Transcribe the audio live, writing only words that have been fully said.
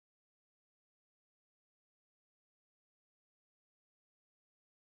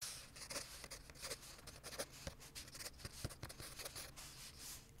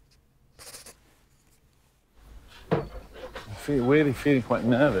weirdly feeling quite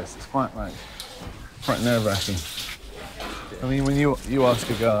nervous. It's quite nerve-wracking. I mean, when you ask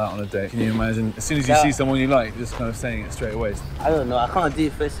a girl out on a date, can you imagine, as soon as you see someone you like, just kind of saying it straight away? I don't know, I can't do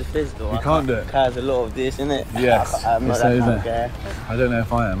it face to face though. You can't do it? There's a lot of this, innit? Yes. I'm not that kind of guy. I don't know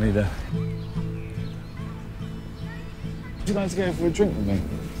if I am either. Would you like to go for a drink with me?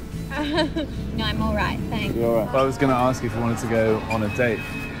 No, I'm all right, thanks. You're all right. Well, I was going to ask if you wanted to go on a date.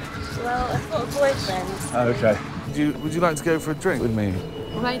 Well, I've got a boyfriend. Oh, okay. Would you like to go for a drink with me?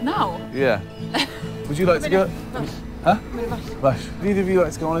 Right now? Yeah. Would you like to go? Huh? Lush. Would either of you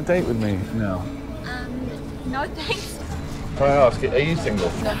like to go on a date with me now? No thanks. Can I ask, are you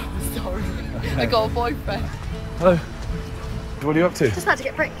single? No, sorry. I got a boyfriend. Hello. What are you up to? Just about to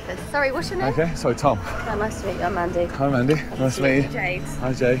get breakfast. Sorry, what's your name? Okay, sorry, Tom. Oh, nice to meet you. I'm Mandy. Hi, Mandy. Nice to meet you. Jade.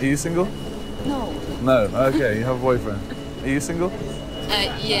 Hi, Jade. Are you single? No. No. Okay, you have a boyfriend. Are you single?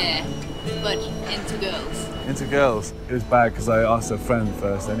 Yeah, but into girls. Into girls. It was bad because I asked a friend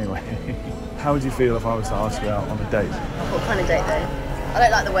first anyway. How would you feel if I was to ask you out on a date? What kind of date, though? I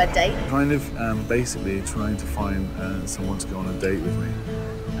don't like the word date. Kind of basically trying to find someone to go on a date with me.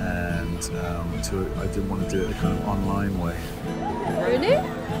 And I didn't want to do it the kind of online way. Really?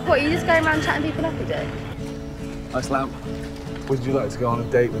 What, are you just going around chatting people up a day? Nice lamp. Would you like to go on a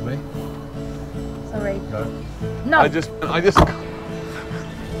date with me? Sorry. No. No. I just.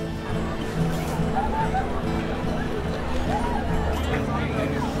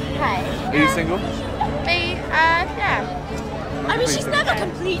 Hey. Are you single? Me? Yeah. I mean, she's never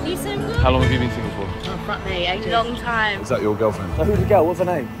completely single. How long have you been single for? Oh, fuck me, a long time. Is that your girlfriend? So who's the girl? What's her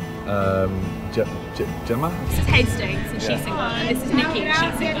name? Gemma? This is Hastings and she's single, and this is Nikki and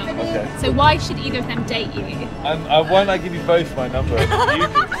she's single. Okay. So why should either of them date you? Why don't I give you both my number? You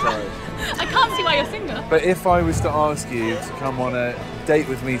can decide. I can't see why you're single. But if I was to ask you to come on a date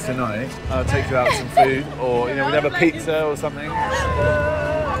with me tonight, I'll take you out some food, or we'd have a pizza or something.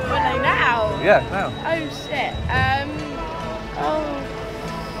 Well, no, now? Yeah, now. Oh, shit.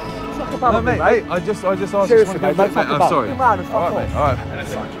 No, mate, I just asked you. Seriously, mate, don't fuck I'm about. sorry. Come on, fuck All right, off.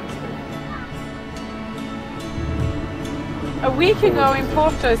 mate. All right. A week ago in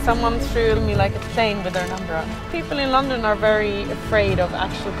Porto, someone threw me like a plane with their number on. People in London are very afraid of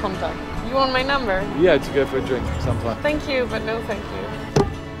actual contact. You want my number? Yeah, to go for a drink sometime. Thank you, but no thank you.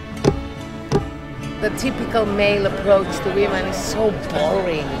 The typical male approach to women is so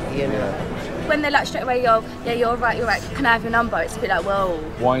boring, you know. When they're like straight away, you're right, can I have your number? It's a bit like, whoa.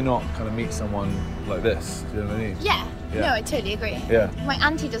 Why not kind of meet someone like this? Do you know what I mean? Yeah. Yeah. No, I totally agree. Yeah. My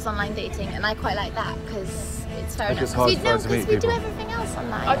auntie does online dating, and I quite like that because it's fair Like enough. it's hard Because to meet we do people. everything else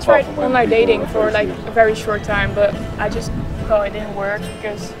online. I tried online dating for like a very short time, but I just thought it didn't work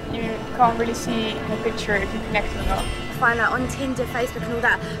because you can't really see in a picture if you connect or not. Find out on Tinder, Facebook, and all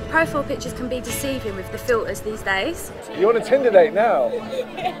that. Profile pictures can be deceiving with the filters these days. You want a Tinder date now?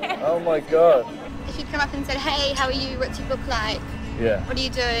 Oh my god. If you'd come up and said, hey, how are you? What's your book like? Yeah. What are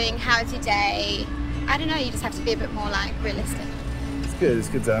you doing? How's your day? I don't know, you just have to be a bit more like realistic. It's good. It's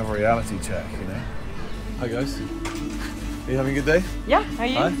good to have a reality check, you know. Hi guys. Are you having a good day? Yeah, are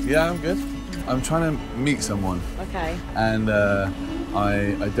you? Hi. Yeah, I'm good. I'm trying to meet someone, Okay. and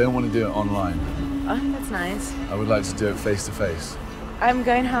I don't want to do it online. Oh, that's nice. I would like to do it face to face. I'm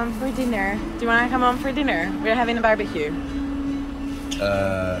going home for dinner. Do you want to come home for dinner? We're having a barbecue.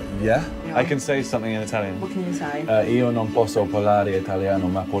 Yeah. I can say something in Italian. What can you say? Io non posso parlare italiano,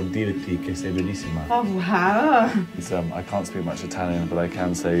 ma può dirti che sei bellissima. Oh, wow. It's, I can't speak much Italian, but I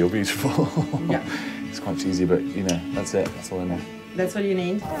can say you're beautiful. Yeah. It's quite cheesy, but you know, that's it. That's all I know. That's what you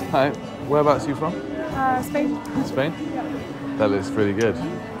need? Hi. Whereabouts are you from? Spain. Spain. That looks really good.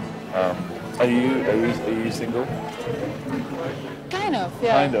 Are you single? Kind of,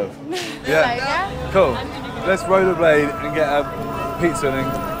 yeah. Kind of. Yeah. Cool. Let's rollerblade and get a pizza and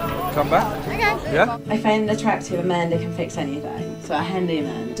then come back. Okay. Yeah. I find it attractive a man that can fix anything. So a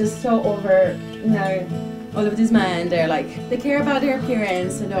handyman. Just so over, all of these men, they're like, they care about their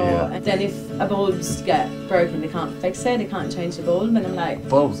appearance and all. Yeah. And then if a bulb's get broken, they can't fix it, they can't change the bulb. And I'm like,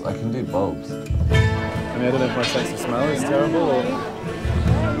 Bulbs. I can do bulbs. I mean, I don't know if my sense of smell is terrible or...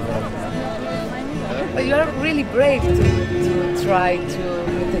 but you're really brave to try to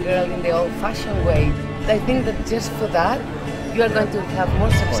meet a girl in the old-fashioned way. I think that just for that, you are going to have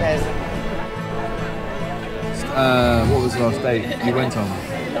more success. What was the last date you went on?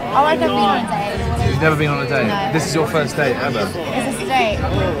 Oh, I've never been on a date. You've never been on a date? No. This is your first date ever? Is this a date?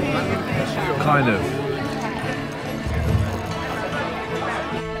 Kind of.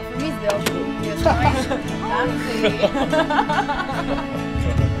 For me, it's the old school.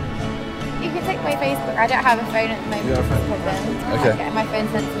 You can take my Facebook. I don't have a phone at the moment. You have a phone? Problem. Okay. I'll get my phone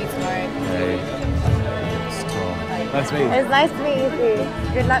sent to me tomorrow. Hey. Stop. Nice to meet you. It's nice to meet you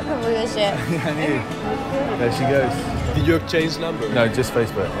too. Good luck with all your shit. Yeah, I knew. There she goes. Did you exchange number? No, just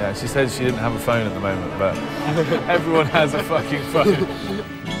Facebook. Yeah, she said she didn't have a phone at the moment, but everyone has a fucking phone.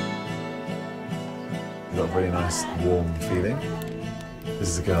 You've got a really nice, warm feeling. This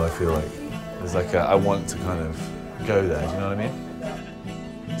is a girl I feel like there's like I want to kind of go there. Do you know what I mean?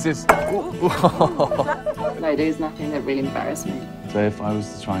 It's No, there's nothing that really embarrassed me. So if I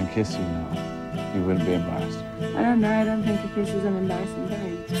was to try and kiss you now, you wouldn't be embarrassed? I don't know, I don't think a kiss is an embarrassing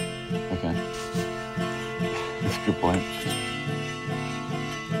thing. Okay. That's a good point.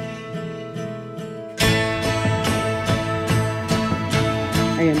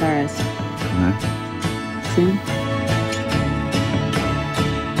 Are you embarrassed? No. See?